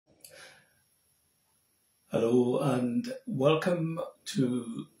Hello and welcome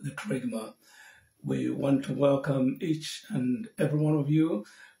to the Kerygma. We want to welcome each and every one of you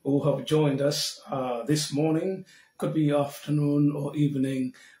who have joined us this morning. Could be afternoon or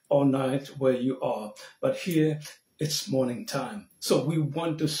evening or night where you are. But here it's morning time. So we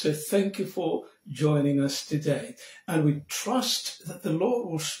want to say thank you for joining us today. And we trust that the Lord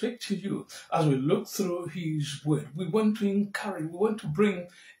will speak to you as we look through His Word. We want to encourage, we want to bring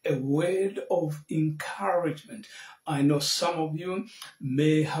a word of encouragement. I know some of you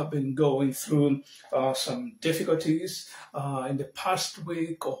may have been going through some difficulties in the past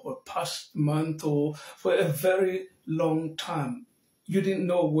week or past month or for a very long time. You didn't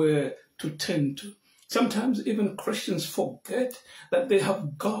know where to turn to. Sometimes even Christians forget that they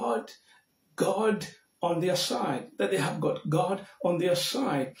have God on their side, that they have got God on their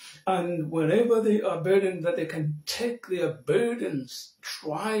side. And whenever they are burdened, that they can take their burdens,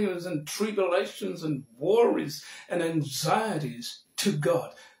 trials and tribulations and worries and anxieties to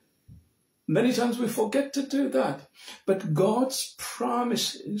God. Many times we forget to do that, but God's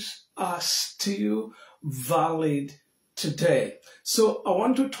promises are still valid today. So I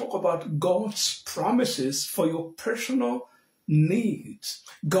want to talk about God's promises for your personal needs.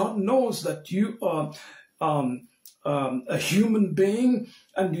 God knows that you are a human being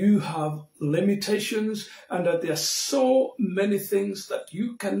and you have limitations, and that there are so many things that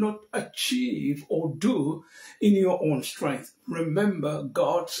you cannot achieve or do in your own strength. Remember,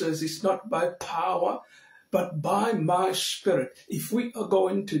 God says it's not by power, but by my Spirit. If we are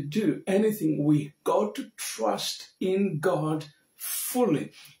going to do anything, we got to trust in God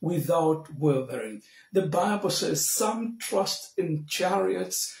fully without wavering. The Bible says some trust in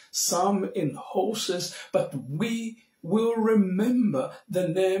chariots, some in horses, but we will remember the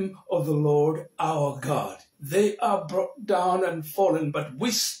name of the Lord our God. They are brought down and fallen, but we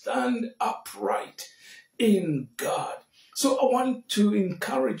stand upright in God. So I want to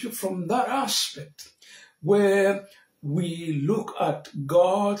encourage you from that aspect where we look at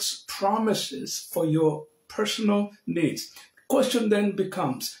God's promises for your personal needs. Question then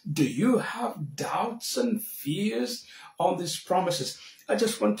becomes, do you have doubts and fears on these promises? I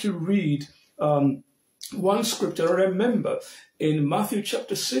just want to read one scripture. Remember, in Matthew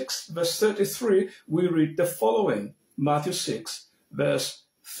chapter 6, verse 33, we read the following. Matthew 6, verse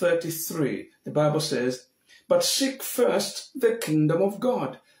 33. The Bible says, "But seek first the kingdom of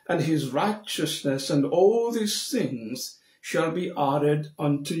God and His righteousness, and all these things shall be added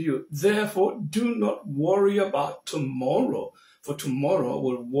unto you. Therefore, do not worry about tomorrow, for tomorrow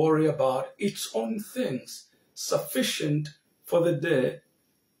will worry about its own things. Sufficient for the day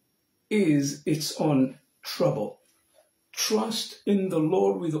is its own trouble." Trust in the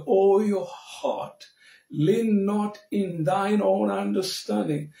Lord with all your heart. Lean not in thine own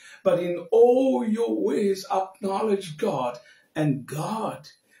understanding, but in all your ways acknowledge God, and God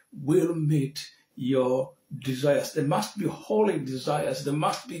will meet your desires. There must be holy desires. There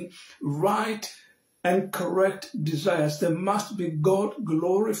must be right and correct desires. There must be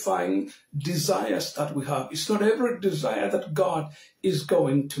God-glorifying desires that we have. It's not every desire that God is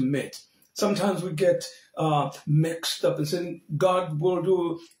going to meet. Sometimes we get mixed up and saying, God will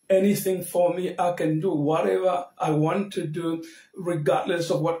do anything for me. I can do whatever I want to do, regardless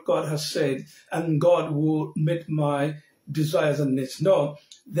of what God has said, and God will meet my desires and needs. No.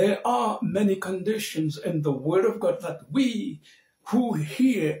 There are many conditions in the Word of God that we who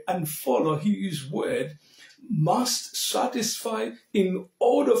hear and follow His Word must satisfy in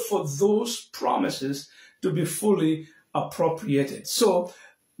order for those promises to be fully appropriated. So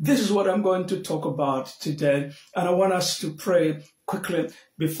this is what I'm going to talk about today, and I want us to pray quickly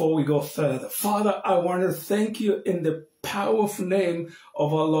before we go further. Father, I want to thank you in the powerful name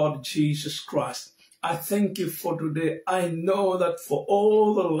of our Lord Jesus Christ. I thank you for today. I know that for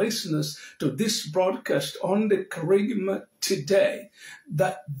all the listeners to this broadcast on the Kerygma today,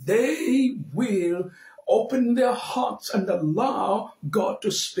 that they will open their hearts and allow God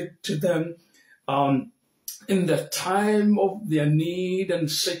to speak to them in the time of their need and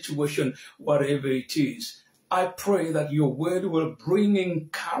situation, whatever it is. I pray that your word will bring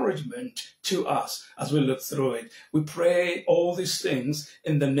encouragement to us as we look through it. We pray all these things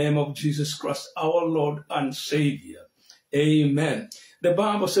in the name of Jesus Christ, our Lord and Savior. Amen. The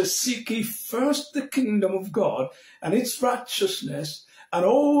Bible says, "Seek ye first the kingdom of God and its righteousness, and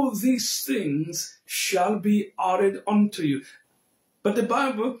all these things shall be added unto you." But the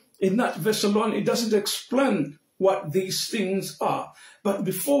Bible, in that verse alone, it doesn't explain what these things are. But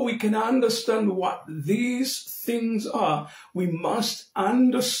before we can understand what these things are, we must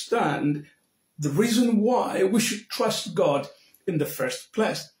understand the reason why we should trust God in the first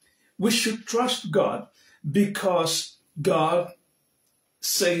place. We should trust God because God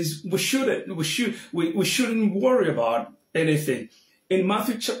says we shouldn't worry about anything. In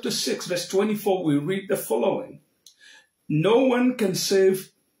Matthew chapter 6, verse 24, we read the following. No one can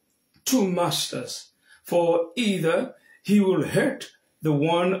serve two masters, for either he will hate the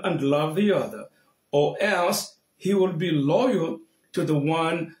one and love the other, or else he will be loyal to the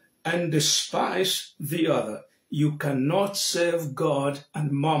one and despise the other. You cannot serve God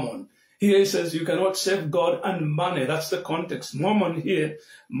and mammon. Here he says you cannot serve God and money. That's the context. Mammon here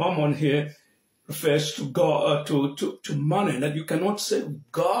refers to God, to money, that you cannot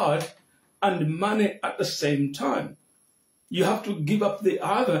serve God and money at the same time. You have to give up the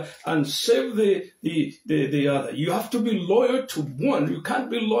other and serve the other. You have to be loyal to one. You can't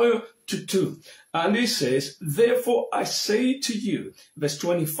be loyal to two. And he says, therefore I say to you, verse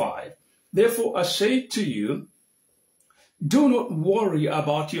 25, therefore I say to you, do not worry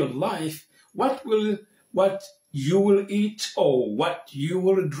about your life, what you will eat or what you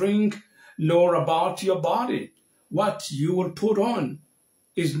will drink, nor about your body, what you will put on.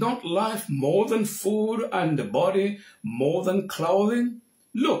 Is not life more than food and the body more than clothing?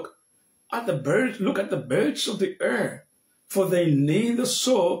 Look at the birds of the air, for they neither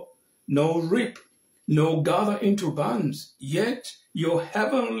sow nor reap, nor gather into barns, yet your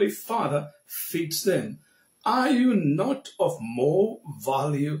heavenly Father feeds them. Are you not of more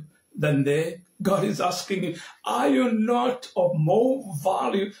value than they? God is asking you, are you not of more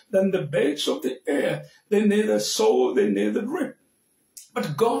value than the birds of the air? They neither sow, they neither reap.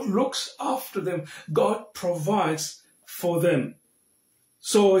 But God looks after them. God provides for them.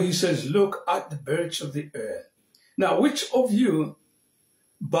 So he says, look at the birds of the air. Now, which of you,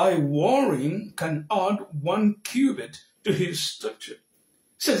 by worrying, can add 1 cubit to his stature?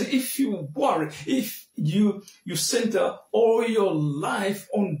 He says, if you worry, if you center all your life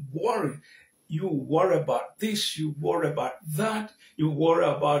on worry, you worry about this, you worry about that, you worry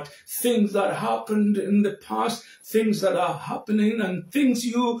about things that happened in the past, things that are happening, and things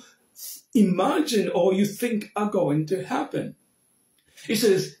you imagine or you think are going to happen. He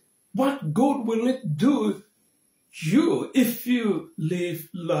says, what good will it do you if you live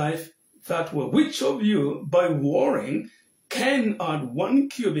life that way? Which of you, by worrying, can add 1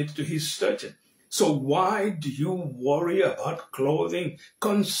 cubit to his stature? So why do you worry about clothing?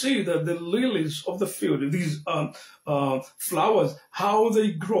 Consider the lilies of the field, these flowers, how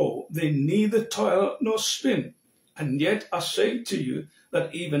they grow. They neither toil nor spin. And yet I say to you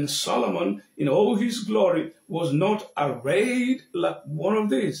that even Solomon in all his glory was not arrayed like one of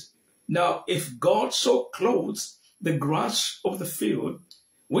these. Now, if God so clothes the grass of the field,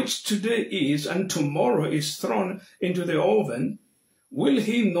 which today is and tomorrow is thrown into the oven, will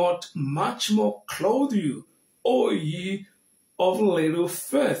he not much more clothe you, O ye of little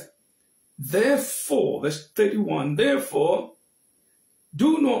faith? Therefore, verse 31, therefore,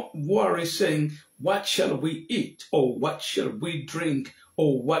 do not worry, saying, what shall we eat, or what shall we drink,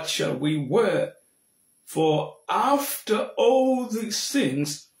 or what shall we wear? For after all these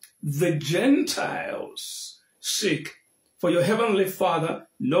things the Gentiles seek. For your heavenly Father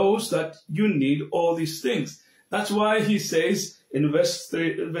knows that you need all these things. That's why he says in verse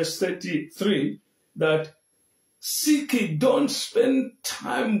 33 that seek it, don't spend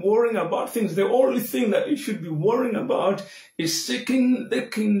time worrying about things. The only thing that you should be worrying about is seeking the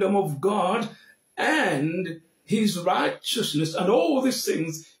kingdom of God and his righteousness, and all these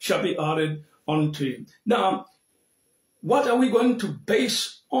things shall be added unto you. Now, what are we going to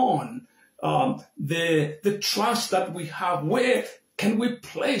base on the trust that we have? Where can we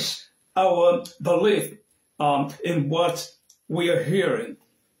place our belief in what we are hearing?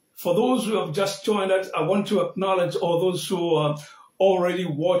 For those who have just joined us, I want to acknowledge all those who are already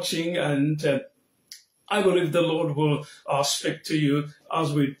watching, and I believe the Lord will speak to you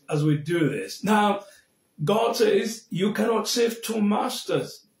as we do this. Now, God says you cannot serve two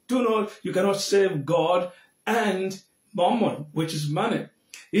masters. You cannot serve God and mammon, which is money.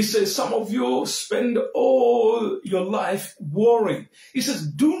 He says some of you spend all your life worrying. He says,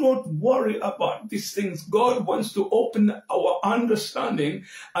 do not worry about these things. God wants to open our understanding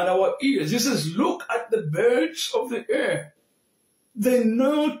and our ears. He says, look at the birds of the air. They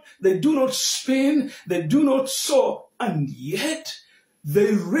do not spin, they do not sow, and yet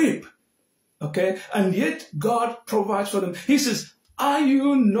they reap. Okay? And yet God provides for them. He says, are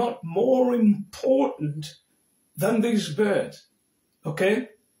you not more important than these birds? Okay?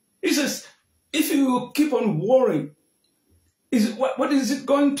 He says, if you keep on worrying, what is it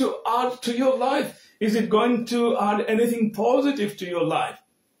going to add to your life? Is it going to add anything positive to your life?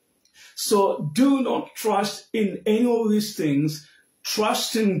 So do not trust in any of these things.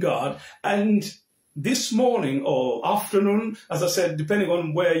 Trust in God. And this morning or afternoon, as I said, depending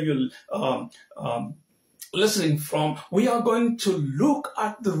on where you're listening from, we are going to look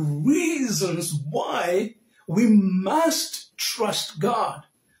at the reasons why we must trust God,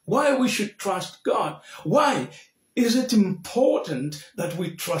 why we should trust God. Why is it important that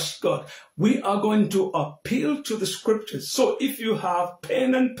we trust God? We are going to appeal to the scriptures. So if you have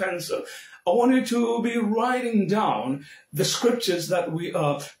pen and pencil, I want you to be writing down the scriptures that we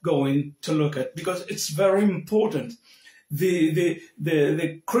are going to look at, because it's very important. The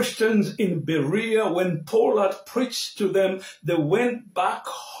Christians in Berea, when Paul had preached to them, they went back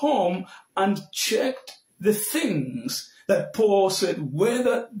home and checked the things that Paul said,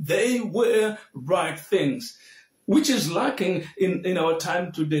 whether they were right things, which is lacking in our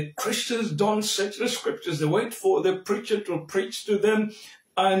time today. Christians don't search the scriptures. They wait for the preacher to preach to them,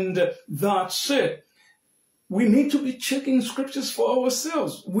 and that's it. We need to be checking scriptures for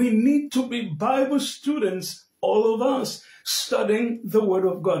ourselves. We need to be Bible students, all of us, studying the Word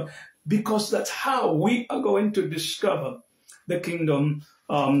of God, because that's how we are going to discover the kingdom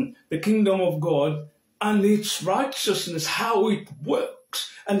of God and its righteousness, how it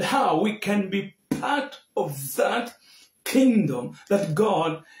works, and how we can be part of that kingdom that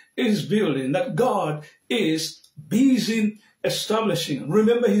God is building, that God is busy establishing.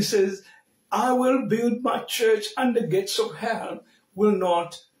 Remember, he says, I will build my church and the gates of hell will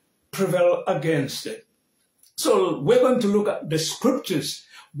not prevail against it. So we're going to look at the scriptures,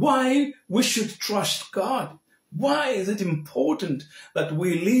 why we should trust God. Why is it important that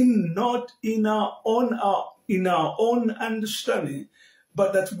we lean not in our own understanding,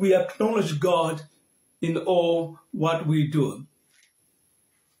 but that we acknowledge God in all what we do?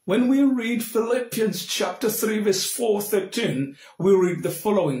 When we read Philippians chapter 3, verse 4-13, we read the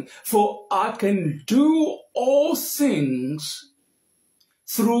following: For I can do all things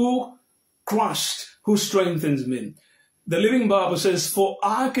through Christ who strengthens me. The Living Bible says, for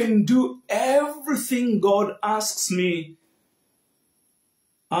I can do everything God asks me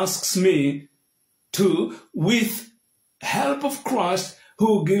to with help of Christ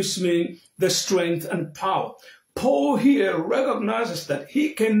who gives me the strength and power. Paul here recognizes that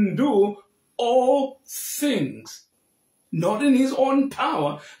he can do all things, not in his own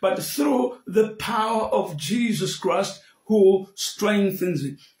power, but through the power of Jesus Christ who strengthens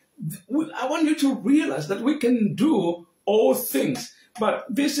him. I want you to realize that we can do all things, but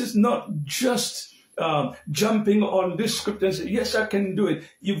this is not just jumping on this scripture and say, yes, I can do it.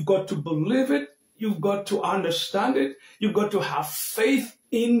 You've got to believe it. You've got to understand it. You've got to have faith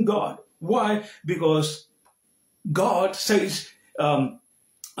in God. Why? Because God says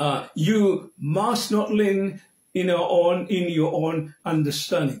you must not lean in your own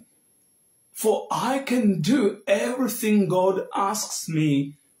understanding. For I can do everything God asks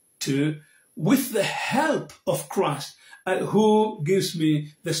me to with the help of Christ, who gives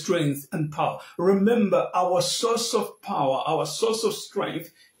me the strength and power. Remember, our source of power, our source of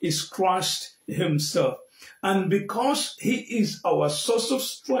strength is Christ himself. And because he is our source of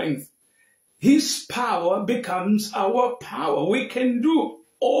strength, his power becomes our power. We can do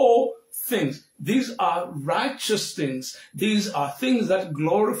all things. These are righteous things. These are things that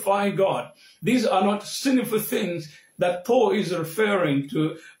glorify God. These are not sinful things that Paul is referring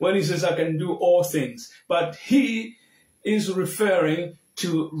to when he says, I can do all things. But he is referring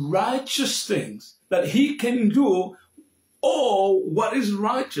to righteous things, that he can do all what is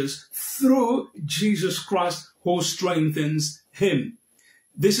righteous through Jesus Christ who strengthens him.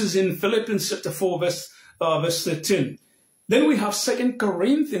 This is in Philippians chapter 4, verse 13. Then we have 2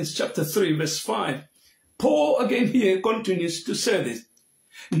 Corinthians chapter 3, verse 5. Paul again here continues to say this: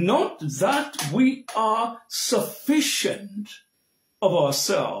 not that we are sufficient of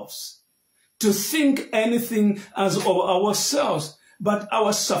ourselves to think anything as of ourselves, but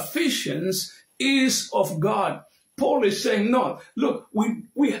our sufficiency is of God. Paul is saying, no, look, we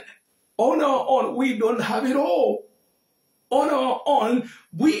on our own, we don't have it all. On our own,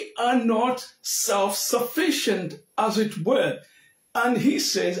 we are not self-sufficient, as it were. And he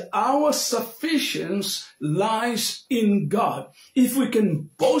says our sufficiency lies in God. If we can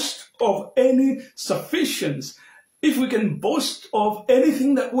boast of any sufficiency, if we can boast of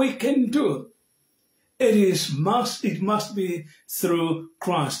anything that we can do, it must be through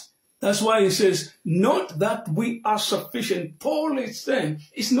Christ. That's why he says, not that we are sufficient. Paul is saying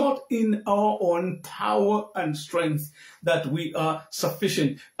it's not in our own power and strength that we are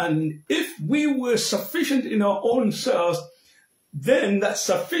sufficient. And if we were sufficient in our own selves, then that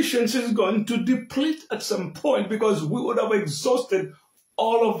sufficiency is going to deplete at some point, because we would have exhausted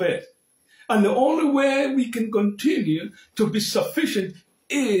all of it. And the only way we can continue to be sufficient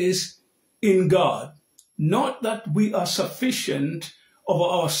is in God, not that we are sufficient of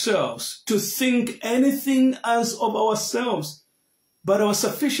ourselves to think anything as of ourselves, but our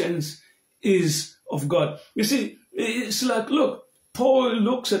sufficiency is of God. You see, it's like, look, Paul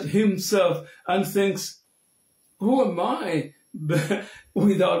looks at himself and thinks, who am I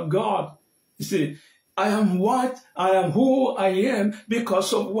without God? You see, I am who I am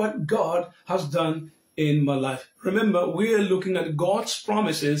because of what God has done in my life. Remember, we are looking at God's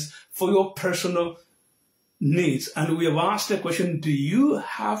promises for your personal needs. And we have asked the question, do you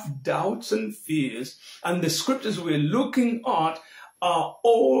have doubts and fears? And the scriptures we're looking at are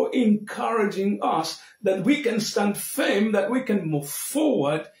all encouraging us that we can stand firm, that we can move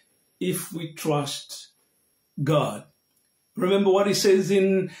forward if we trust God. Remember what he says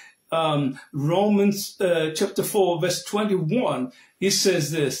in Romans chapter 4, verse 21. He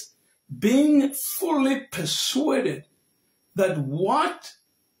says this, being fully persuaded that what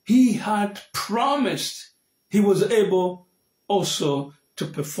he had promised, he was able also to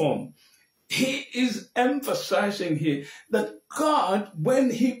perform. He is emphasizing here that God,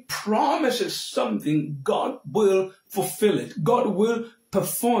 when he promises something, God will fulfill it. God will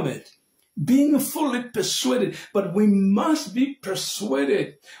perform it. Being fully persuaded, but we must be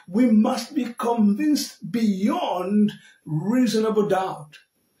persuaded. We must be convinced beyond reasonable doubt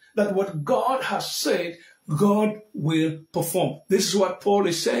that what God has said, God will perform. This is what Paul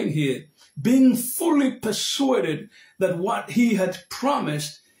is saying here. Being fully persuaded that what he had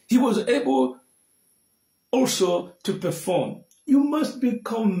promised, he was able also to perform. You must be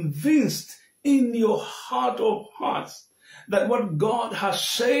convinced in your heart of hearts that what God has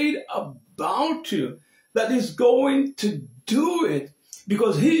said about you, that is going to do it,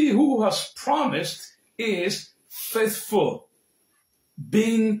 because he who has promised is faithful.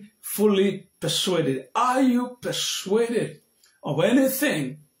 Being fully persuaded. Are you persuaded of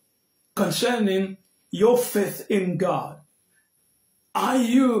anything concerning your faith in God? Are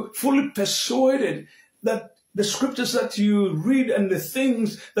you fully persuaded that the scriptures that you read and the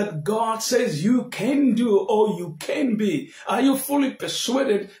things that God says you can do or you can be, are you fully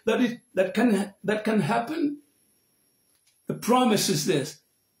persuaded that that can happen? The promise is this.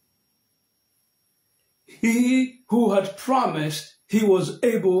 He who had promised, he was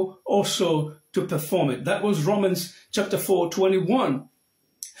able also to perform it. That was Romans chapter 4, 21.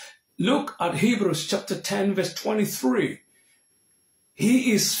 Look at Hebrews chapter 10, verse 23.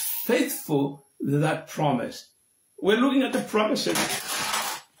 He is faithful that promise. We're looking at the promises.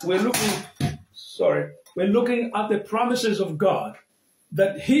 We're looking at the promises of God,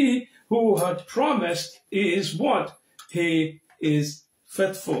 that he who had promised is what? He is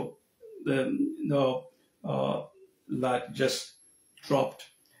faithful. The light just dropped,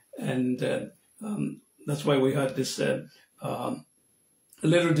 and that's why we had this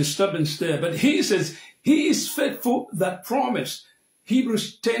little disturbance there. But he says he is faithful that promised.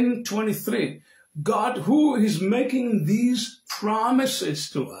 Hebrews 10:23. God who is making these promises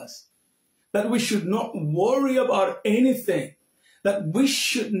to us, that we should not worry about anything, that we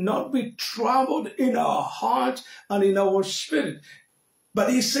should not be troubled in our heart and in our spirit.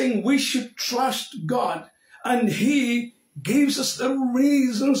 But he's saying we should trust God, and he gives us the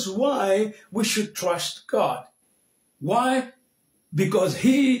reasons why we should trust God. Why? Because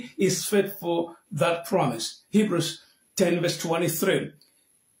he is faithful that promise. Hebrews 10 verse 23.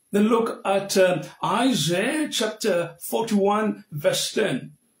 Then look at Isaiah chapter 41 verse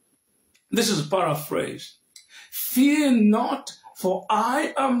 10. This is a paraphrase. Fear not, for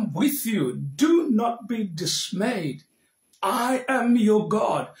I am with you. Do not be dismayed. I am your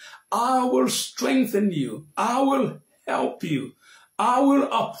God. I will strengthen you. I will help you. I will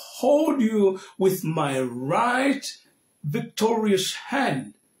uphold you with my right victorious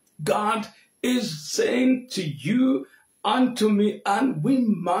hand. God is saying to you and to me, and we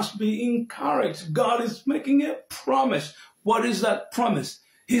must be encouraged. God is making a promise. What is that promise?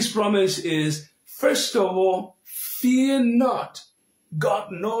 His promise is, first of all, fear not.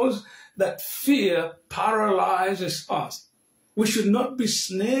 God knows that fear paralyzes us. We should not be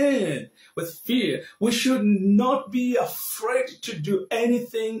snared with fear. We should not be afraid to do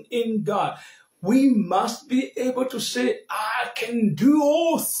anything in God. We must be able to say, I can do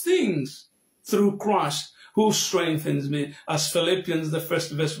all things through Christ who strengthens me. As Philippians, the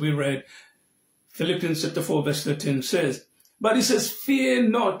first verse we read, Philippians chapter 4 verse 13 says. But he says, fear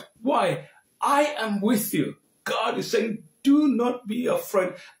not. Why? I am with you. God is saying, do not be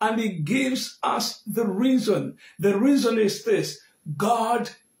afraid. And he gives us the reason. The reason is this.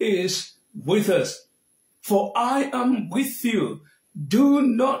 God is with us. For I am with you. Do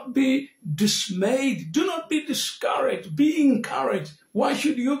not be dismayed. Do not be discouraged. Be encouraged. Why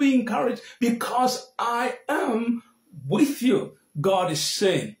should you be encouraged? Because I am with you. God is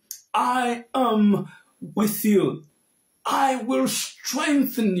saying, I am with you. I will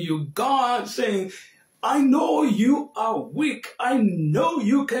strengthen you. God saying, I know you are weak. I know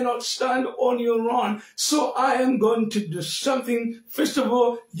you cannot stand on your own. So I am going to do something. First of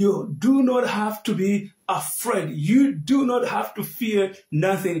all, you do not have to be afraid. You do not have to fear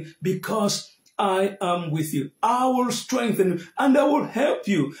nothing, because I am with you. I will strengthen you and I will help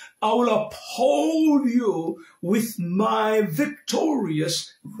you. I will uphold you with my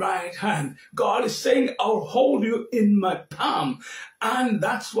victorious right hand. God is saying, I'll hold you in my palm. And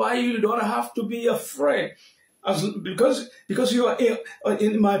that's why you don't have to be afraid. Because you are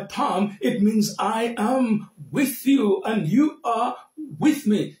in my palm, it means I am with you and you are with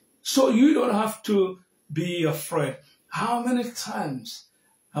me. So you don't have to be afraid. How many times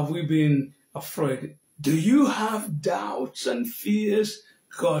have we been afraid? Do you have doubts and fears?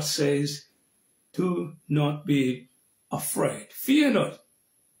 God says, do not be afraid. Fear not.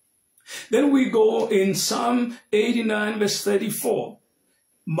 Then we go in Psalm 89 verse 34.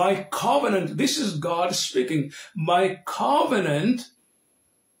 My covenant, this is God speaking, my covenant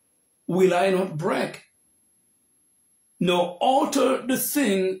will I not break, nor alter the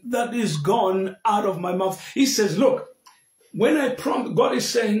thing that is gone out of my mouth. He says, look, when I promise, God is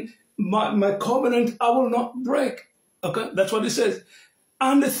saying, my covenant I will not break. Okay, that's what he says.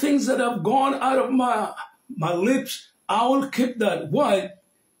 And the things that have gone out of my lips, I will keep that. Why?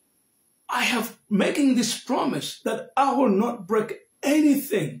 I have making this promise that I will not break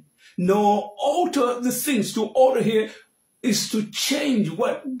anything, nor alter the things. To alter here is to change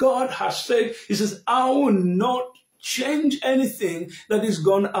what God has said. He says, I will not change anything that is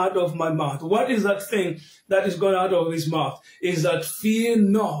gone out of my mouth. What is that thing that is gone out of his mouth? Is that fear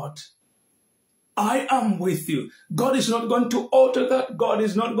not. I am with you. God is not going to alter that. God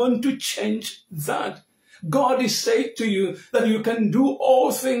is not going to change that. God is saying to you that you can do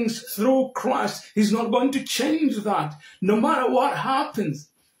all things through Christ. He's not going to change that. No matter what happens.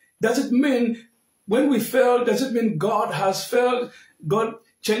 Does it mean when we fail, does it mean God has failed? God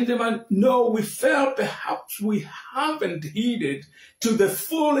changed them? And no, we failed. Perhaps we haven't heeded to the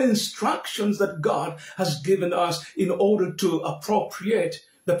full instructions that God has given us in order to appropriate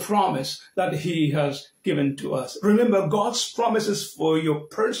the promise that he has given to us. Remember, God's promises for your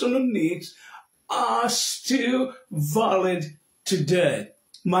personal needs are still valid today.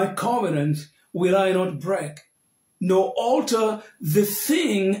 My covenant will I not break, nor alter the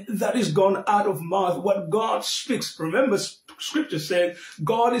thing that is gone out of mouth. What God speaks. Remember, scripture said,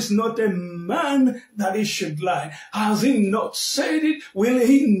 God is not a man that he should lie. Has he not said it? Will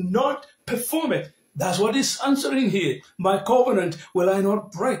he not perform it? That's what he's answering here. My covenant will I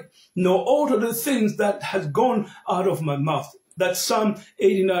not break, nor alter the things that has gone out of my mouth. That's Psalm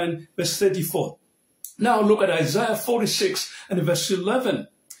 89 verse 34. Now look at Isaiah 46 and verse 11.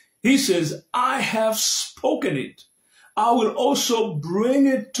 He says, I have spoken it. I will also bring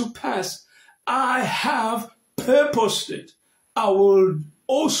it to pass. I have purposed it. I will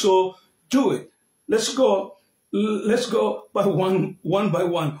also do it. Let's go by one by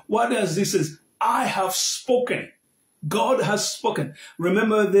one. What does this say? I have spoken. God has spoken.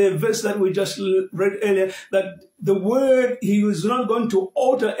 Remember the verse that we just read earlier, that the word, he was not going to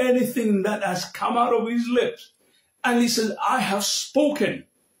alter anything that has come out of his lips. And he says, I have spoken.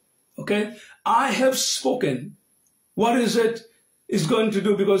 Okay? I have spoken. What is it is going to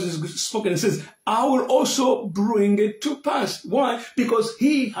do because it's spoken? It says, I will also bring it to pass. Why? Because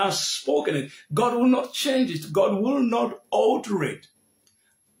he has spoken it. God will not change it. God will not alter it.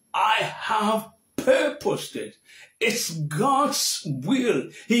 I have purposed it. It's God's will.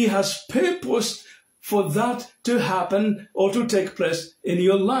 He has purposed for that to happen or to take place in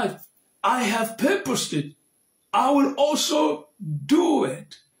your life. I have purposed it. I will also do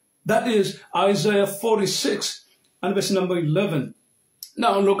it. That is Isaiah 46 and verse number 11.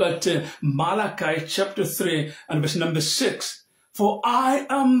 Now look at Malachi chapter 3 and verse number 6. For I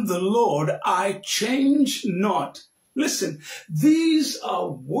am the Lord, I change not. Listen, these are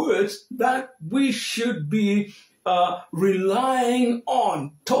words that we should be relying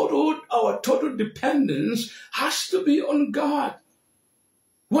on. Our total dependence has to be on God.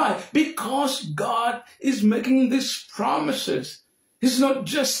 Why? Because God is making these promises. He's not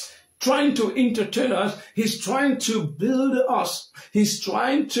just trying to entertain us. He's trying to build us. He's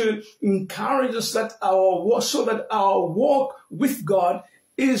trying to encourage us that so that our walk with God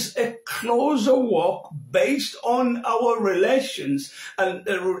is a closer walk based on our relations and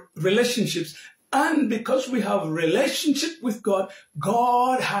relationships And because we have a relationship with God,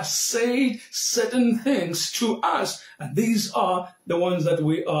 God has said certain things to us. And these are the ones that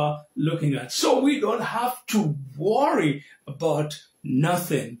we are looking at. So we don't have to worry about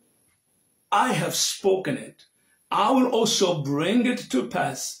nothing. I have spoken it. I will also bring it to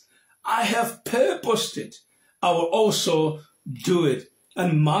pass. I have purposed it. I will also do it.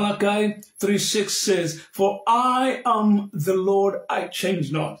 And Malachi 3:6 says, for I am the Lord, I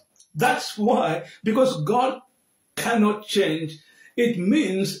change not. That's why, because God cannot change, it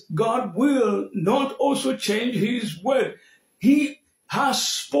means God will not also change his word. He has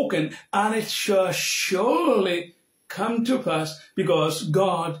spoken, and it shall surely come to pass because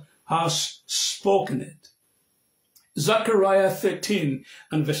God has spoken it. Zechariah 13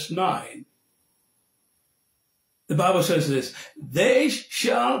 and verse 9. The Bible says this, they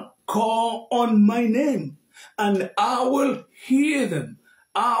shall call on my name, and I will hear them.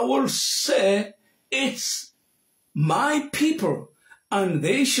 I will say, it's my people, and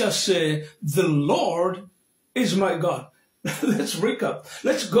they shall say, the Lord is my God. Let's recap.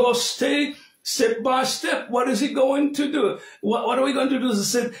 Let's go step by step. What is he going to do? What are we going to do? He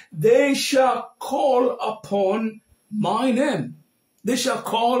said, they shall call upon my name. They shall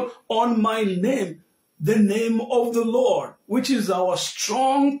call on my name, the name of the Lord, which is our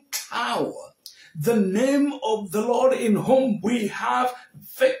strong tower. The name of the Lord in whom we have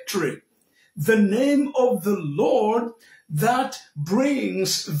victory. The name of the Lord that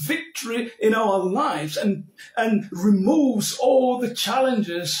brings victory in our lives and removes all the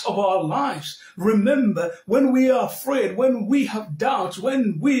challenges of our lives. Remember, when we are afraid, when we have doubts,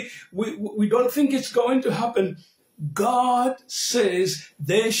 when we don't think it's going to happen, God says,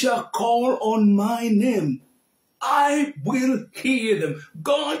 they shall call on my name. I will hear them.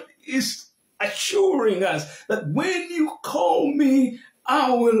 God is assuring us that when you call me,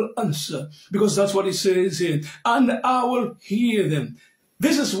 I will answer, because that's what he says here, and I will hear them.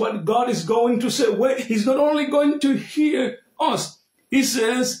 This is what God is going to say. He's not only going to hear us, he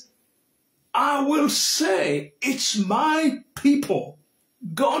says, I will say, it's my people.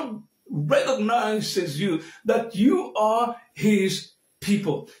 God recognizes you, that you are his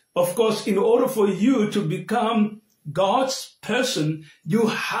people. Of course, in order for you to become God's person, you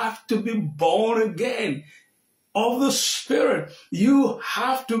have to be born again of the Spirit. You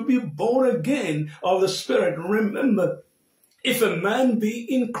have to be born again of the Spirit. Remember, if a man be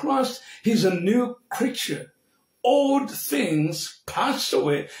in Christ, he's a new creature. Old things pass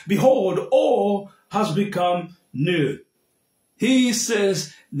away. Behold, all has become new. He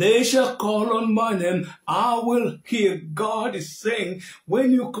says, they shall call on my name, I will hear. God is saying,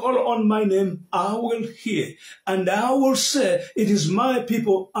 when you call on my name, I will hear. And I will say, it is my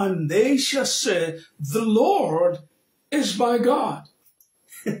people, and they shall say, the Lord is my God.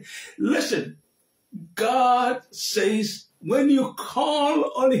 Listen, God says, when you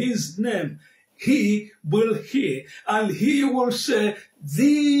call on his name, he will hear. And he will say,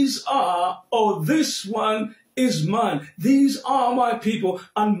 these are, or this one is mine. These are my people,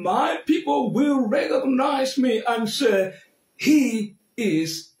 and my people will recognize me and say, he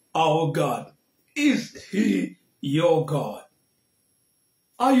is our God. Is he your God?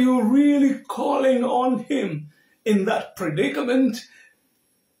 Are you really calling on him in that predicament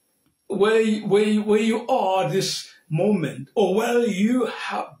where you are this moment, or where you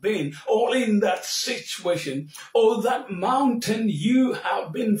have been, or in that situation, or that mountain you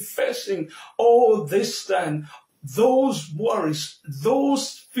have been facing all this time? Those worries,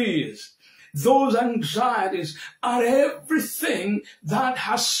 those fears, those anxieties, and everything that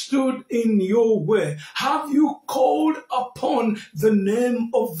has stood in your way. Have you called upon the name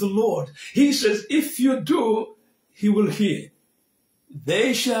of the Lord? He says, if you do, he will hear.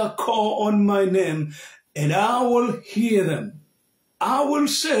 They shall call on my name, and I will hear them. I will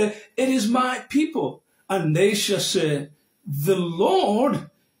say, it is my people. And they shall say, the Lord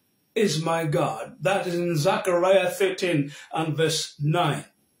is my God. That is in Zechariah 13 and verse 9.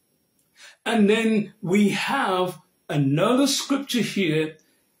 And then we have another scripture here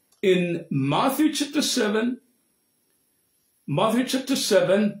in Matthew chapter 7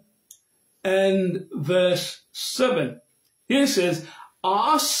 and verse 7. Here it says,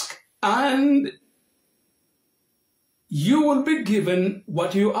 ask and you will be given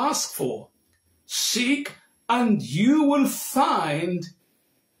what you ask for. Seek and you will find.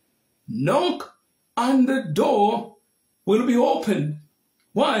 Knock and the door will be opened.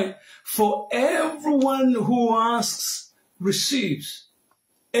 Why? For everyone who asks receives.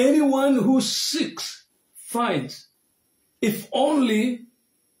 Anyone who seeks finds. If only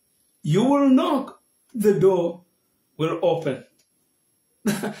you will knock, the door will open.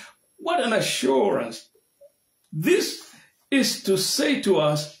 What an assurance. This is to say to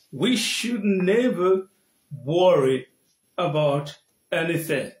us, we should never worry about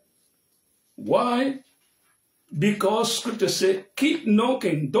anything. Why? Because Scripture says, keep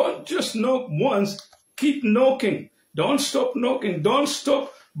knocking. Don't just knock once. Keep knocking. Don't stop knocking. Don't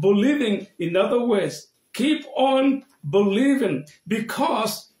stop believing. In other words, keep on believing,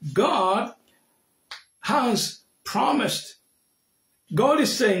 because God has promised. God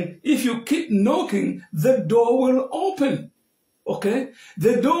is saying, if you keep knocking, the door will open. Okay?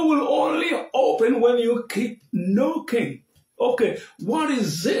 The door will only open when you keep knocking. Okay, what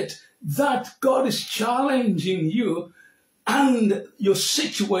is it that God is challenging you and your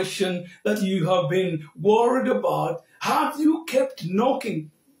situation that you have been worried about? Have you kept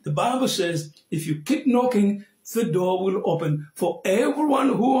knocking? The Bible says, if you keep knocking, the door will open. For everyone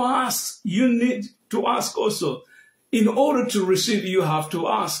who asks, you need to ask also. In order to receive, you have to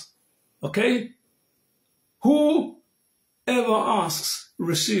ask. Okay? Whoever asks,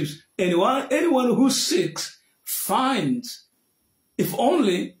 receives. Anyone who seeks, finds. If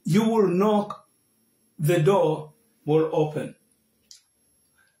only you will knock, the door will open.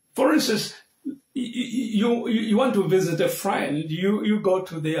 For instance, you want to visit a friend, you go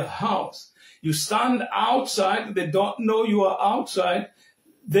to their house. You stand outside, they don't know you are outside.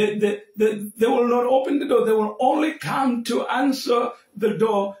 They will not open the door. They will only come to answer the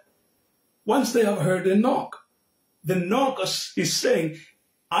door once they have heard a knock. The knocker is saying,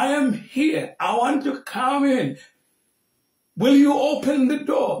 I am here. I want to come in. Will you open the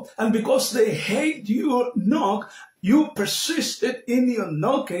door? And because they hate your knock, you persisted in your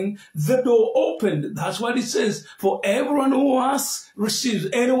knocking, the door opened. That's what it says. For everyone who asks, receives.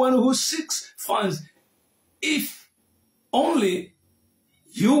 Anyone who seeks, finds. If only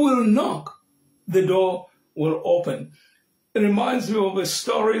you will knock, the door will open. It reminds me of a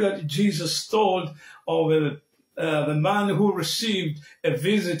story that Jesus told of the man who received a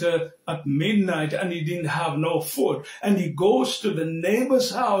visitor at midnight and he didn't have no food. And he goes to the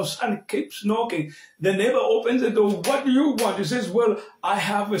neighbor's house and keeps knocking. The neighbor opens the door. What do you want? He says, well, I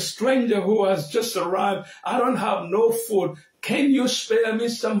have a stranger who has just arrived. I don't have no food. Can you spare me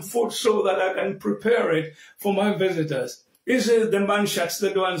some food so that I can prepare it for my visitors? He says, the man shuts the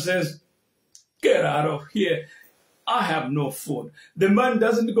door and says, get out of here. I have no food. The man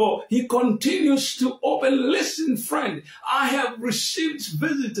doesn't go. He continues to open. Listen, friend, I have received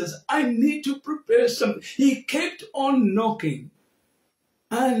visitors. I need to prepare something. He kept on knocking.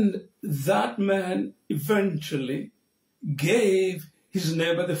 And that man eventually gave his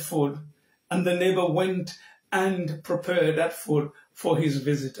neighbor the food. And the neighbor went and prepared that food for his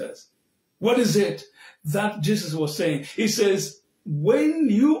visitors. What is it that Jesus was saying? He says, when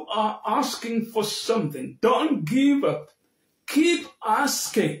you are asking for something, don't give up. Keep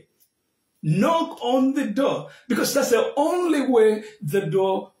asking. Knock on the door, because that's the only way the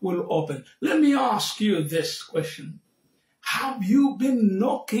door will open. Let me ask you this question. Have you been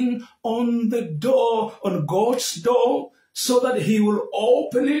knocking on the door, on God's door, so that He will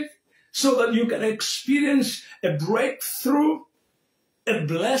open it, so that you can experience a breakthrough, a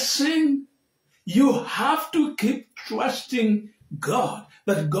blessing? You have to keep trusting God,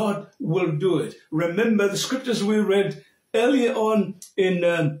 that God will do it. Remember the scriptures we read earlier on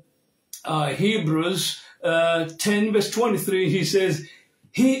in Hebrews 10 verse 23. He says,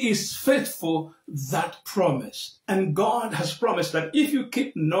 He is faithful that promised. And God has promised that if you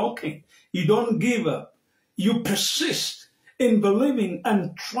keep knocking, you don't give up, you persist in believing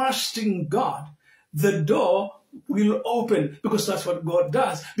and trusting God, the door will open, because that's what God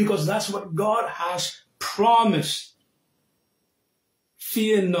does, because that's what God has promised.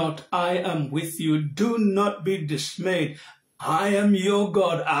 Fear not, I am with you. Do not be dismayed. I am your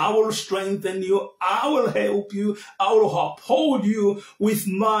God. I will strengthen you. I will help you. I will uphold you with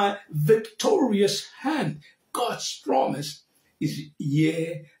my victorious hand. God's promise is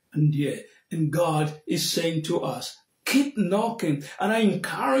yea and yea. And God is saying to us, keep knocking. And I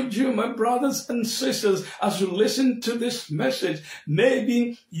encourage you, my brothers and sisters, as you listen to this message,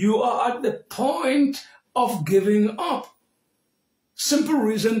 maybe you are at the point of giving up. Simple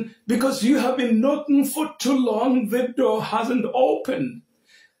reason, because you have been knocking for too long, the door hasn't opened.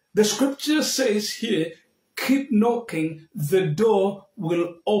 The scripture says here, keep knocking, the door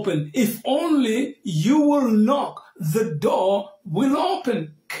will open. If only you will knock, the door will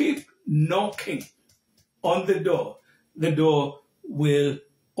open. Keep knocking on the door will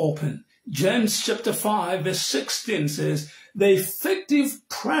open. James chapter 5 verse 16 says, the effective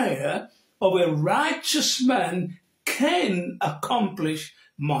prayer of a righteous man can accomplish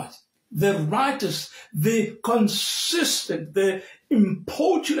much. The righteous, the consistent, the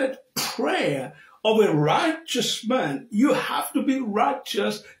importunate prayer of a righteous man. You have to be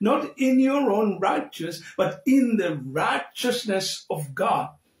righteous, not in your own righteousness, but in the righteousness of God.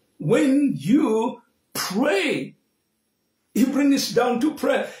 When you pray, he brings this down to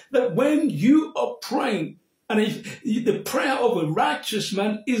prayer, that when you are praying, and if the prayer of a righteous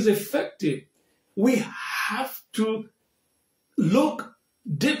man is effective, we have to look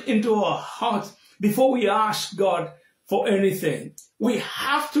deep into our hearts before we ask God for anything. We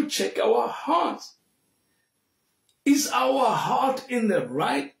have to check our hearts. Is our heart in the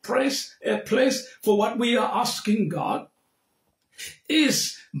right place for what we are asking God?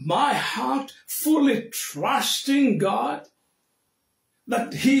 Is my heart fully trusting God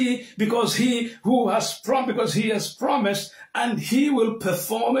that because he has promised and he will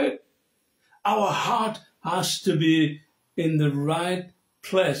perform it? Our heart has to be in the right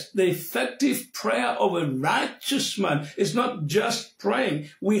place. The effective prayer of a righteous man is not just praying.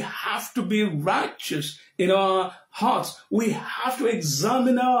 We have to be righteous in our hearts. We have to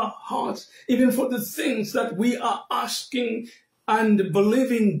examine our hearts, even for the things that we are asking and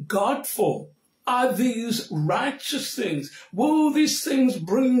believing God for. Are these righteous things? Will these things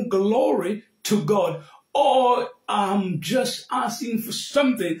bring glory to God? Or I'm just asking for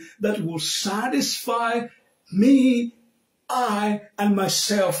something that will satisfy me, I, and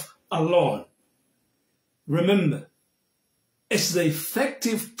myself alone? Remember, it's the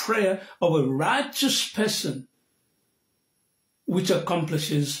effective prayer of a righteous person which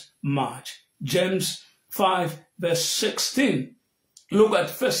accomplishes much. James 5, verse 16. Look at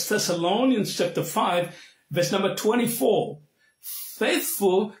 1 Thessalonians chapter 5, verse number 24.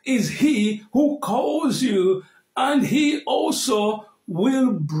 Faithful is he who calls you, and he also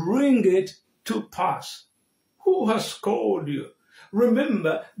will bring it to pass. Who has called you?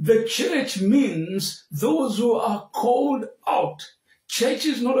 Remember, the church means those who are called out. Church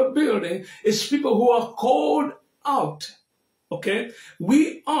is not a building. It's people who are called out. Okay?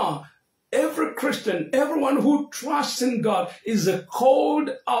 We are. Every Christian, everyone who trusts in God is a called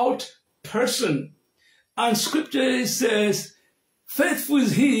out person. And scripture says, faithful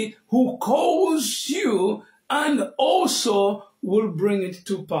is he who calls you and also will bring it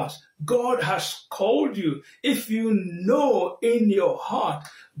to pass. God has called you. If you know in your heart,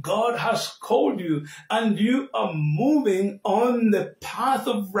 God has called you and you are moving on the path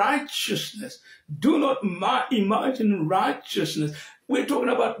of righteousness. Do not imagine righteousness. We're talking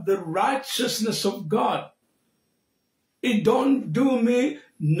about the righteousness of God. It don't do me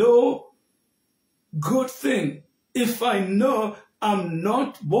no good thing if I know I'm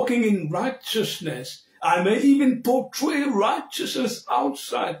not walking in righteousness. I may even portray righteousness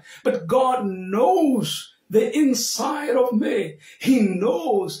outside, but God knows the inside of me. He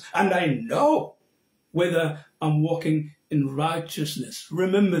knows, and I know whether I'm walking in righteousness.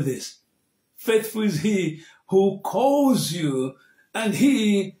 Remember this. Faithful is he who calls you, and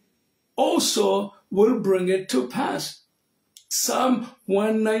he also will bring it to pass. Psalm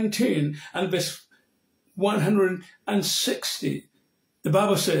 119 and verse 160. The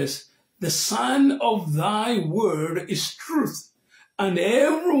Bible says, the sign of thy word is truth, and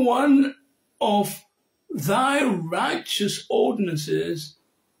every one of thy righteous ordinances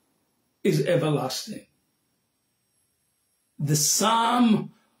is everlasting. The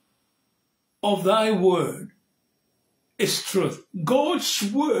psalm of thy word is truth. God's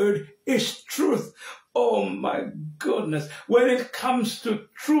word is truth. Oh my goodness. When it comes to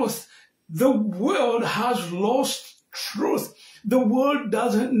truth, the world has lost truth. The world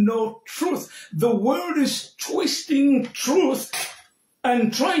doesn't know truth. The world is twisting truth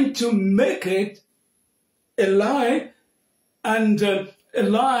and trying to make it a lie, and a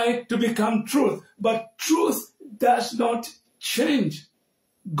lie to become truth. But truth does not change.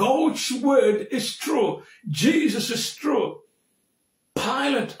 God's word is true. Jesus is true.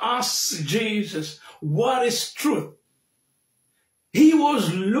 Pilate asks Jesus, what is truth? He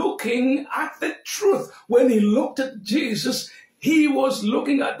was looking at the truth. When he looked at Jesus, he was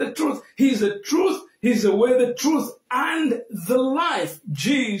looking at the truth. He's the truth. He's the way, the truth, and the life.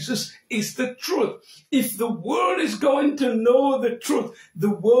 Jesus is the truth. If the world is going to know the truth, the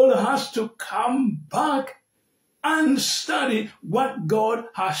world has to come back and study what God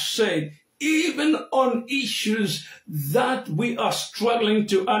has said, even on issues that we are struggling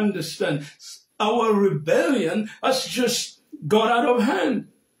to understand. Our rebellion has just got out of hand.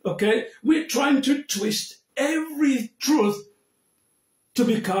 Okay? We're trying to twist every truth to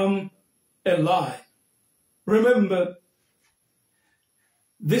become a lie. Remember,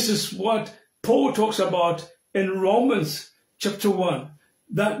 this is what Paul talks about in Romans chapter 1,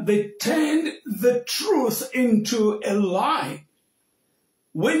 that they turned the truth into a lie.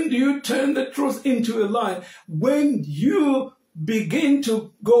 When do you turn the truth into a lie? When you begin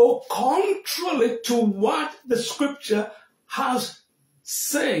to go contrary to what the scripture has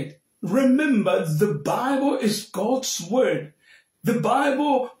said. Remember, the Bible is God's word. The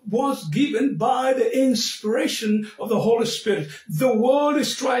Bible was given by the inspiration of the Holy Spirit. The world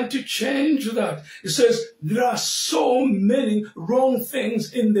is trying to change that. It says there are so many wrong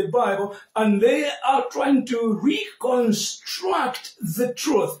things in the Bible, and they are trying to reconstruct the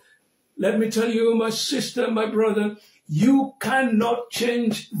truth. Let me tell you, my sister, my brother, you cannot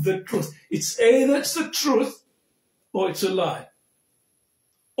change the truth. It's either it's the truth or it's a lie.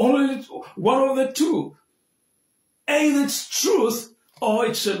 Only one of the two. Either it's truth or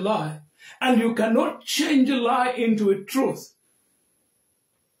it's a lie. And you cannot change a lie into a truth.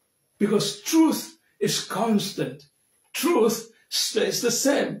 Because truth is constant. Truth stays the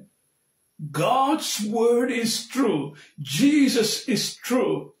same. God's word is true. Jesus is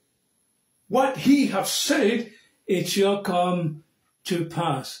true. What he has said, it shall come to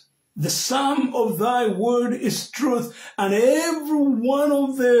pass. The sum of thy word is truth, and every one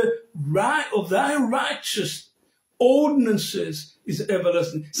of thy righteous ordinances is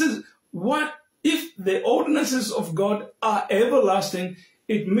everlasting. It says, what if the ordinances of God are everlasting?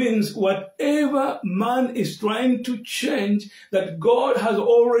 It means whatever man is trying to change, that God has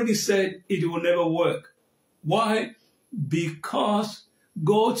already said it will never work. Why? Because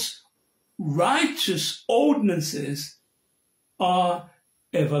God's righteous ordinances are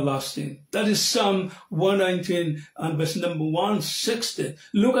everlasting. That is Psalm 119 and verse number 160.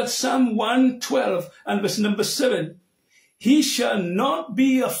 Look at Psalm 112 and verse number 7. He shall not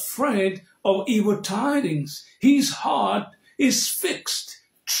be afraid of evil tidings. His heart is fixed,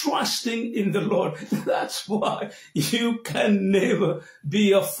 trusting in the Lord. That's why you can never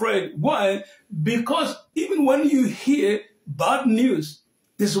be afraid. Why? Because even when you hear bad news,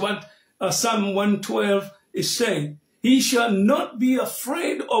 this is what Psalm 112 is saying. He shall not be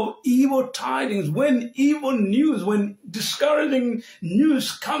afraid of evil tidings. When evil news, when discouraging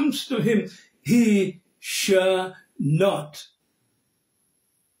news comes to him, he shall not.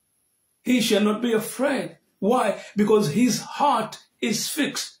 He shall not be afraid. Why? Because his heart is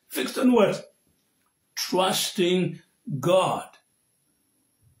fixed. Fixed on what? Trusting God.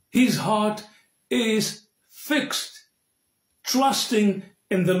 His heart is fixed. Trusting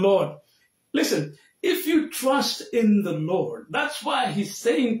in the Lord. Listen, if you trust in the Lord, that's why he's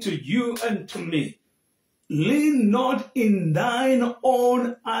saying to you and to me, lean not in thine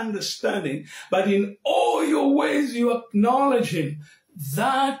own understanding, but in all your ways you acknowledge him.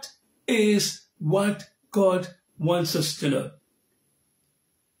 That is what God wants us to know.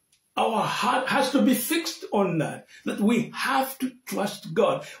 Our heart has to be fixed on that we have to trust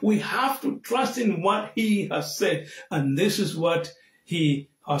God. We have to trust in what he has said. And this is what he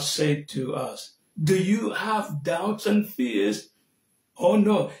has said to us. Do you have doubts and fears? Oh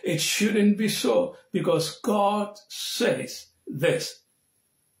no, it shouldn't be so, because God says this.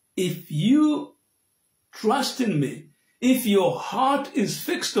 If you trust in me, if your heart is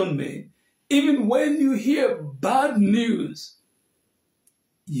fixed on me, even when you hear bad news,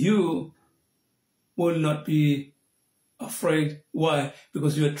 you will not be afraid. Why?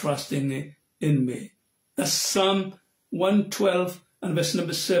 Because you are trusting in me. That's Psalm 112 and verse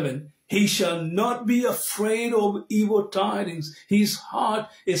number 7. He shall not be afraid of evil tidings. His heart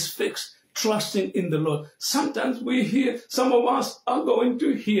is fixed, trusting in the Lord. Sometimes we hear, some of us are going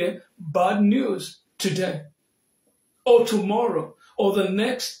to hear bad news today, or tomorrow, or the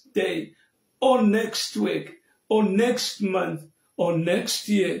next day, or next week, or next month, or next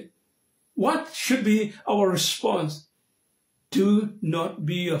year. What should be our response? Do not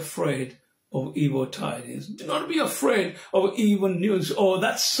be afraid of evil tidings. Do not be afraid of evil news or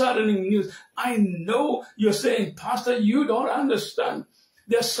that saddening news. I know you're saying, Pastor, you don't understand.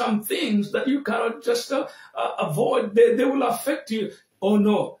 There's some things that you cannot just avoid. They will affect you. Oh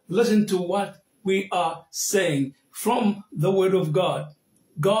no, listen to what we are saying from the word of God.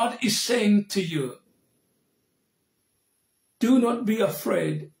 God is saying to you, do not be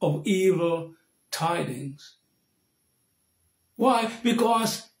afraid of evil tidings. Why?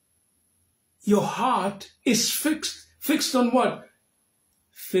 Because your heart is fixed. Fixed on what?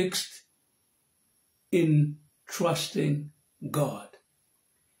 Fixed in trusting God.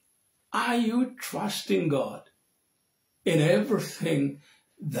 Are you trusting God in everything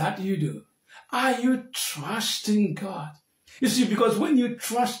that you do? Are you trusting God? You see, because when you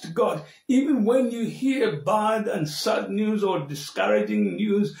trust God, even when you hear bad and sad news or discouraging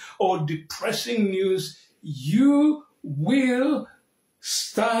news or depressing news, you will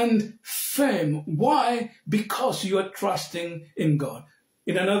stand firm. Why? Because you are trusting in God.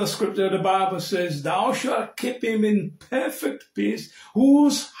 In another scripture, the Bible says, thou shalt keep him in perfect peace,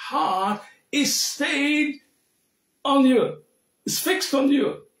 whose heart is stayed on you, is fixed on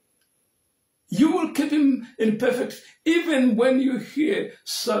you. You will keep him in perfect, even when you hear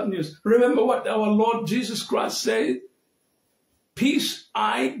sad news. Remember what our Lord Jesus Christ said? Peace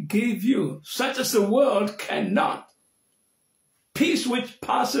I give you, such as the world cannot. Peace which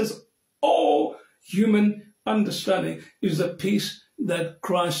passes all human understanding is the peace that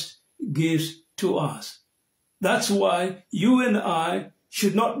Christ gives to us. That's why you and I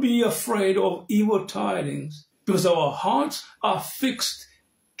should not be afraid of evil tidings, because our hearts are fixed,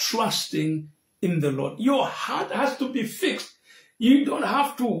 trusting in the Lord. Your heart has to be fixed. You don't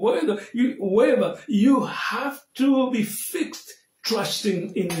have to waver. You have to be fixed,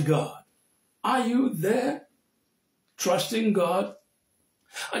 trusting in God. Are you there? Trusting God?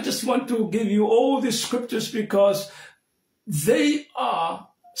 I just want to give you all these scriptures because they are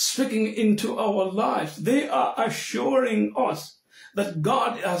speaking into our lives. They are assuring us that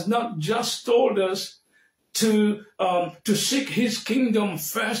God has not just told us to seek his kingdom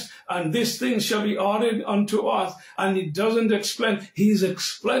first, and these things shall be added unto us. And he doesn't explain. He's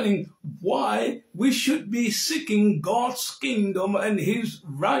explaining why we should be seeking God's kingdom and his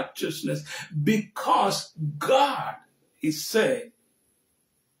righteousness. Because God is saying,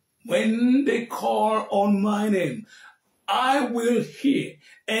 when they call on my name, I will hear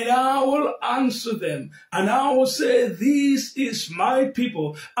and I will answer them. And I will say, this is my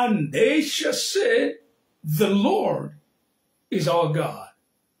people. And they shall say, the Lord is our God.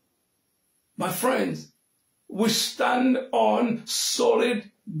 My friends, we stand on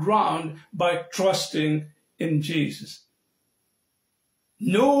solid ground by trusting in Jesus.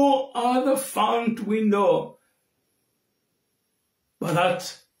 No other fount we know but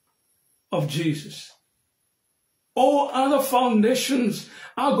that of Jesus. All other foundations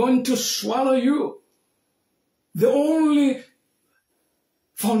are going to swallow you. The only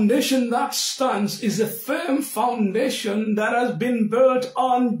foundation that stands is a firm foundation that has been built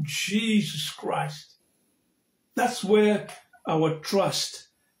on Jesus Christ. That's where our trust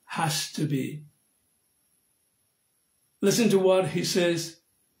has to be. Listen to what he says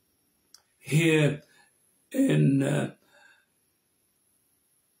here in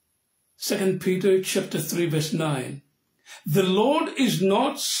 2 Peter chapter 3 verse 9. The Lord is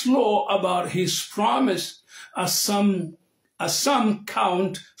not slow about his promise, as some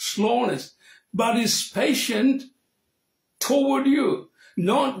count slowness, but is patient toward you,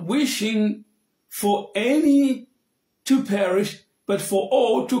 not wishing for any to perish, but for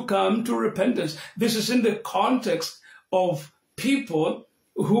all to come to repentance. This is in the context of people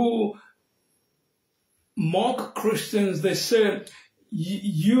who mock Christians. They say,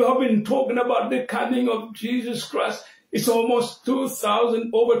 you have been talking about the coming of Jesus Christ. It's almost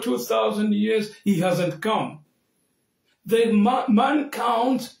over 2,000 years he hasn't come. The man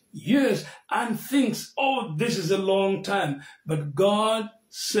counts years and thinks, oh, this is a long time. But God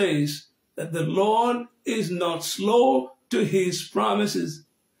says that the Lord is not slow to his promises,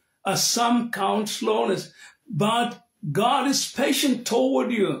 as some count slowness, but God is patient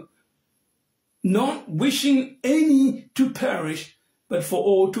toward you, not wishing any to perish, but for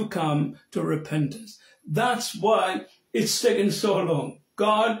all to come to repentance. That's why it's taken so long.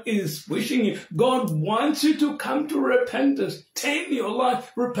 God is wishing you. God wants you to come to repentance. Turn your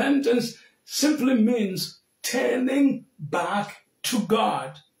life. Repentance simply means turning back to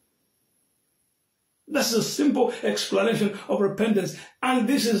God. That's a simple explanation of repentance. And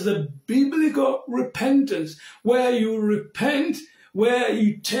this is the biblical repentance, where you repent, where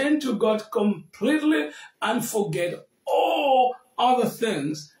you turn to God completely and forget all other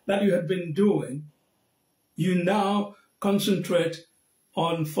things that you have been doing. You now concentrate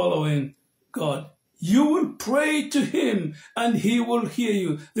on following God. You will pray to him and he will hear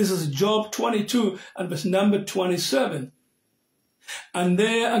you. This is Job 22 and verse number 27. And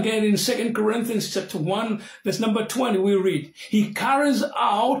there again in 2 Corinthians chapter 1 verse number 20 we read, he carries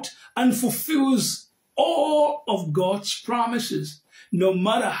out and fulfills all of God's promises, no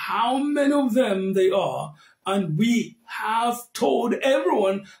matter how many of them they are. And we have told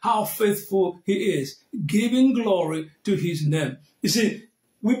everyone how faithful he is, giving glory to his name. You see,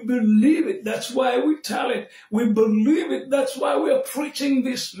 we believe it. That's why we tell it. We believe it. That's why we are preaching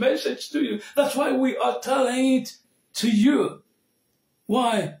this message to you. That's why we are telling it to you.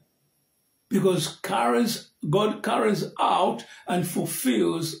 Why? Because God carries out and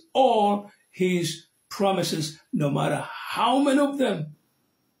fulfills all his promises, no matter how many of them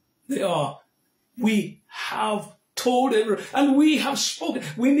they are. We have told everyone, and we have spoken.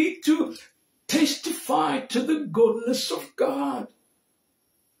 We need to testify to the goodness of God.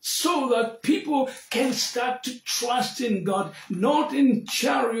 so that people can start to trust in God, not in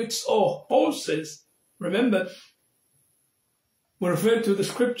chariots or horses. Remember, we refer to the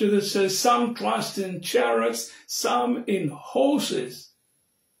scripture that says some trust in chariots, some in horses.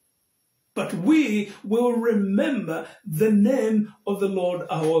 But we will remember the name of the Lord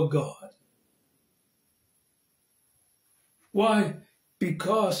our God. Why?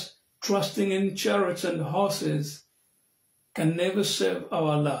 Because trusting in chariots and horses can never save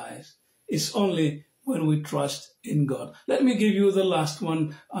our lives. It's only when we trust in God. Let me give you the last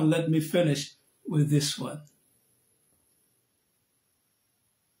one, and let me finish with this one.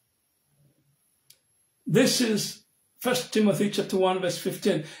 This is 1 Timothy chapter 1, verse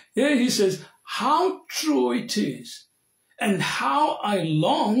 15. Here he says, how true it is, and how I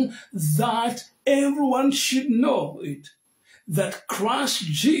long that everyone should know it, that Christ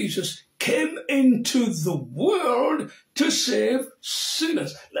Jesus came into the world to save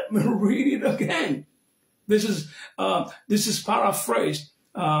sinners. Let me read it again. This is paraphrased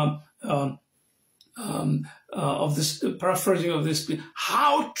of this paraphrasing of this.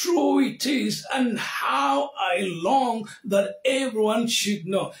 How true it is, and how I long that everyone should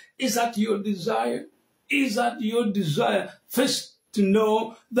know. Is that your desire? Is that your desire? First, to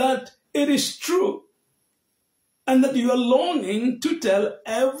know that it is true, and that you are longing to tell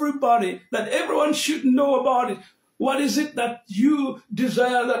everybody, that everyone should know about it. What is it that you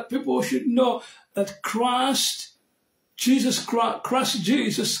desire that people should know? That Christ Jesus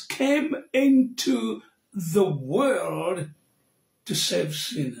came into the world to save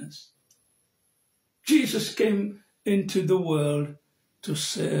sinners. Jesus came into the world to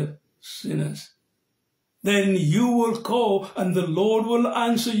save sinners. Then you will call, and the Lord will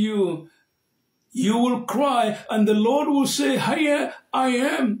answer you. You will cry, and the Lord will say, here I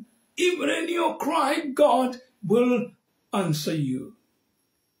am. Even in your cry, God will answer you.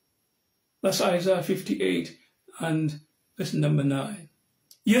 That's Isaiah 58 and verse number 9.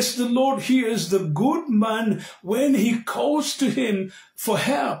 Yes, the Lord hears the good man when he calls to him for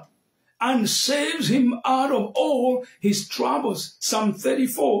help and saves him out of all his troubles. Psalm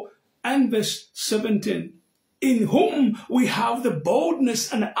 34 and verse 17. In whom we have the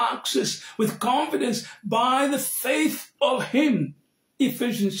boldness and access with confidence by the faith of him.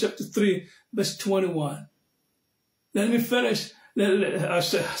 Ephesians chapter 3, verse 21. Let me finish. I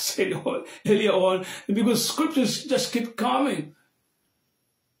said earlier on, because scriptures just keep coming.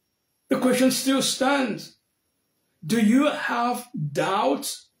 The question still stands. Do you have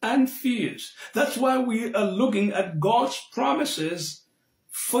doubts and fears? That's why we are looking at God's promises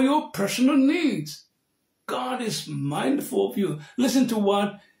for your personal needs. God is mindful of you. Listen to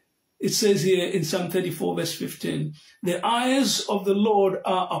what it says here in Psalm 34, verse 15. The eyes of the Lord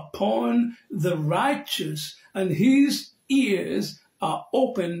are upon the righteous, and his ears are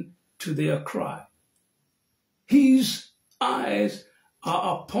open to their cry. His eyes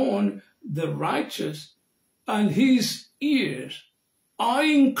are upon the righteous, and his ears are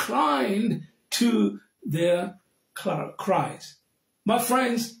inclined to their cries. My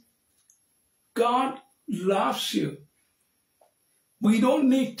friends, God loves you. We don't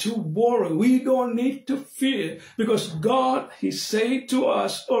need to worry. We don't need to fear, because God, he said to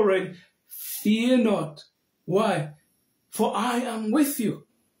us already, fear not. Why? For I am with you.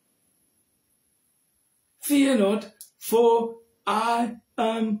 Fear not, for I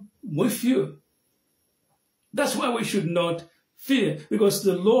am with you. That's why we should not fear, because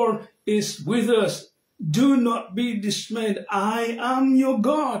the Lord is with us. Do not be dismayed. I am your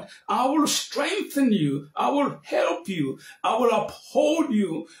God. I will strengthen you. I will help you. I will uphold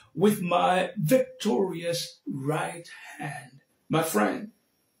you with my victorious right hand. My friend,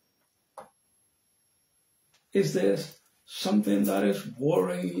 is there something that is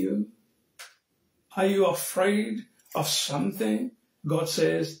worrying you? Are you afraid of something? God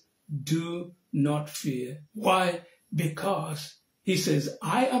says, do not fear. Why? Because he says,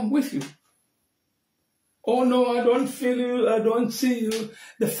 I am with you. Oh no, I don't feel you, I don't see you.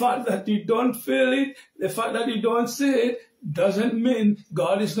 The fact that you don't feel it, the fact that you don't see it, doesn't mean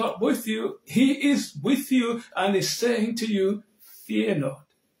God is not with you. He is with you and is saying to you, fear not.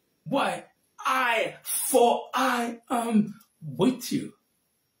 Why? For I am with you.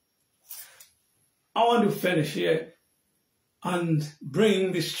 I want to finish here and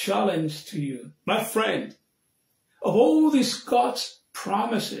bring this challenge to you. My friend, of all these God's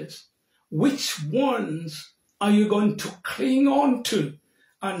promises, which ones are you going to cling on to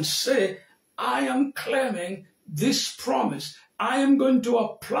and say, I am claiming this promise. I am going to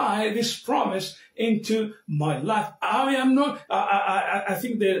apply this promise into my life. I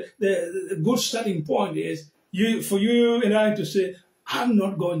think the good starting point is for you and I to say, I'm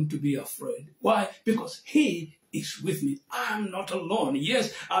not going to be afraid. Why? Because he is with me. I'm not alone.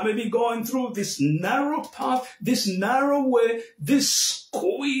 Yes, I may be going through this narrow path, this narrow way, this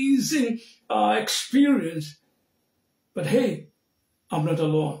squeezing experience. But hey, I'm not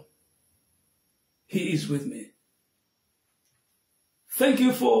alone. He is with me. Thank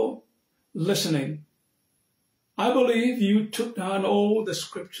you for listening. I believe you took down all the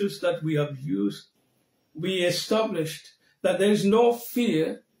scriptures that we have used. We established that there is no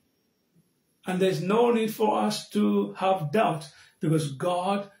fear and there's no need for us to have doubt because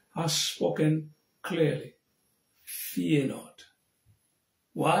God has spoken clearly. Fear not.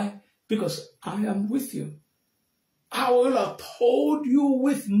 Why? Because I am with you. I will uphold you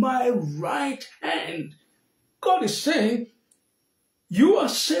with my right hand. God is saying, you are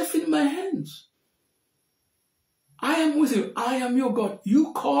safe in my hands. I am with you. I am your God.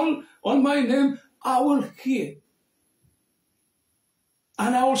 You call on my name, I will hear.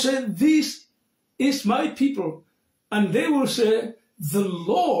 And I will say, this is my people. And they will say, the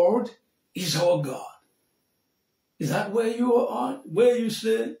Lord is our God. Is that where you are? Where you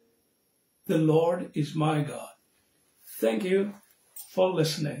say, the Lord is my God. Thank you for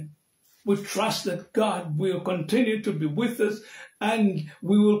listening. We trust that God will continue to be with us and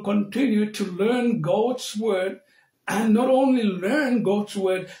we will continue to learn God's word, and not only learn God's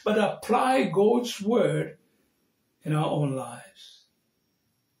word, but apply God's word in our own lives.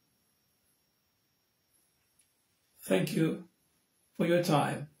 Thank you for your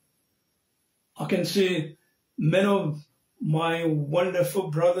time. I can see many of my wonderful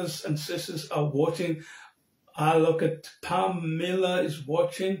brothers and sisters are watching. I look at Pam Miller is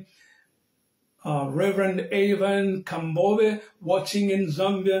watching. Reverend Evan Kambove watching in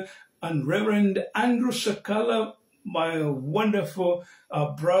Zambia. And Reverend Andrew Sakala, my wonderful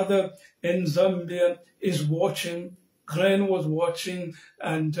brother in Zambia, is watching. Glenn was watching.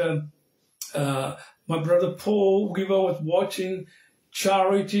 And my brother Paul Weaver was watching.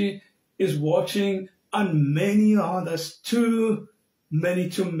 Charity is watching. And many others, too many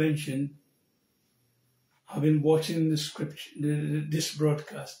to mention. I've been watching this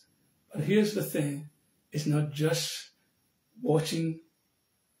broadcast. But here's the thing. It's not just watching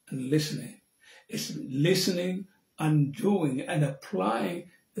and listening. It's listening and doing and applying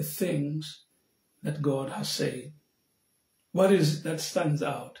the things that God has said. What is it that stands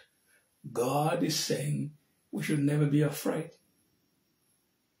out? God is saying we should never be afraid.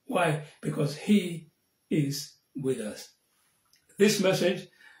 Why? Because he is with us. This message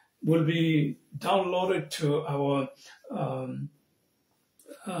will be downloaded to our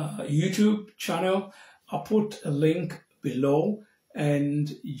YouTube channel. I'll put a link below, and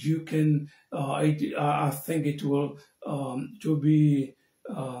you can. I think it will to be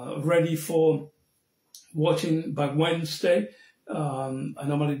ready for watching by Wednesday. I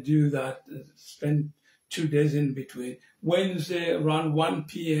normally do that. Spend 2 days in between. Wednesday around 1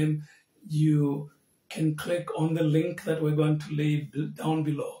 p.m. You can click on the link that we're going to leave down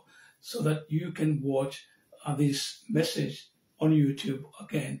below, so that you can watch this message on YouTube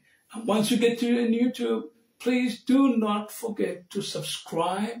again. And once you get to YouTube, please do not forget to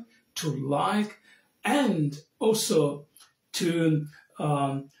subscribe, to like, and also to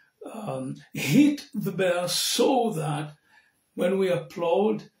hit the bell so that when we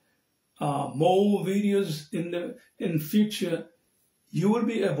upload more videos in future, you will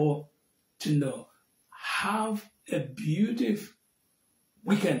be able to know. Have a beautiful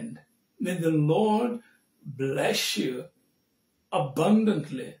weekend. May the Lord bless you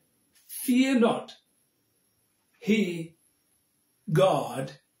abundantly. Fear not. He,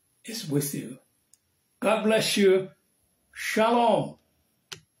 God, is with you. God bless you. Shalom.